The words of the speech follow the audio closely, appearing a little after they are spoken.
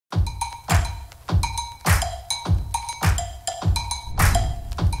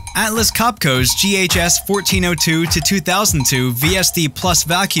Atlas Copco's GHS 1402-2002 VSD Plus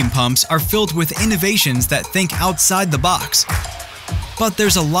vacuum pumps are filled with innovations that think outside the box. But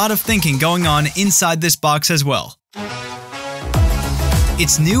there's a lot of thinking going on inside this box as well.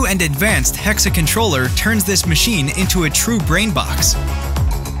 Its new and advanced Hexa controller turns this machine into a true brainbox.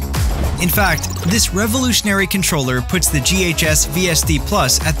 In fact, this revolutionary controller puts the GHS VSD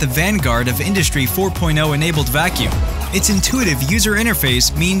Plus at the vanguard of Industry 4.0 enabled vacuum. Its intuitive user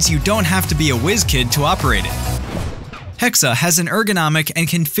interface means you don't have to be a whiz kid to operate it. Hexa has an ergonomic and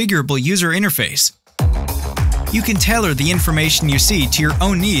configurable user interface. You can tailor the information you see to your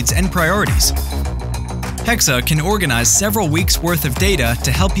own needs and priorities. Hexa can organize several weeks' worth of data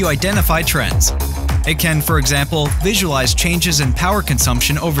to help you identify trends. It can, for example, visualize changes in power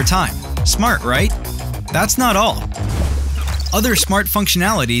consumption over time. Smart, right? That's not all. Other smart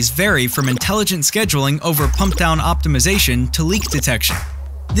functionalities vary from intelligent scheduling over pump-down optimization to leak detection.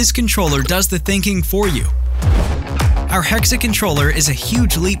 This controller does the thinking for you. Our Hexa controller is a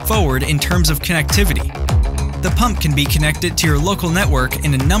huge leap forward in terms of connectivity. The pump can be connected to your local network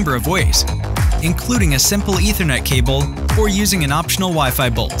in a number of ways, including a simple Ethernet cable or using an optional Wi-Fi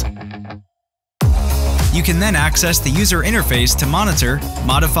bolt. You can then access the user interface to monitor,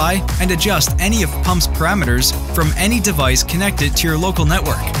 modify, and adjust any of pump's parameters from any device connected to your local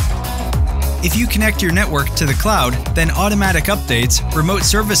network. If you connect your network to the cloud, then automatic updates, remote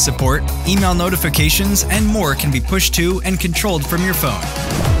service support, email notifications, and more can be pushed to and controlled from your phone.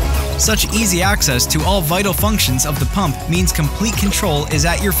 Such easy access to all vital functions of the pump means complete control is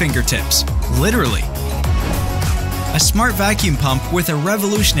at your fingertips. Literally. A smart vacuum pump with a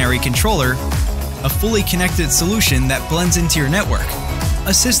revolutionary controller, a fully connected solution that blends into your network,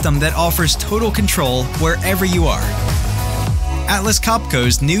 a system that offers total control wherever you are. Atlas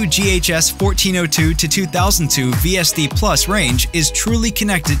Copco's new GHS 1402-2002 VSD Plus range is truly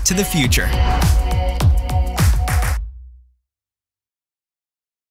connected to the future.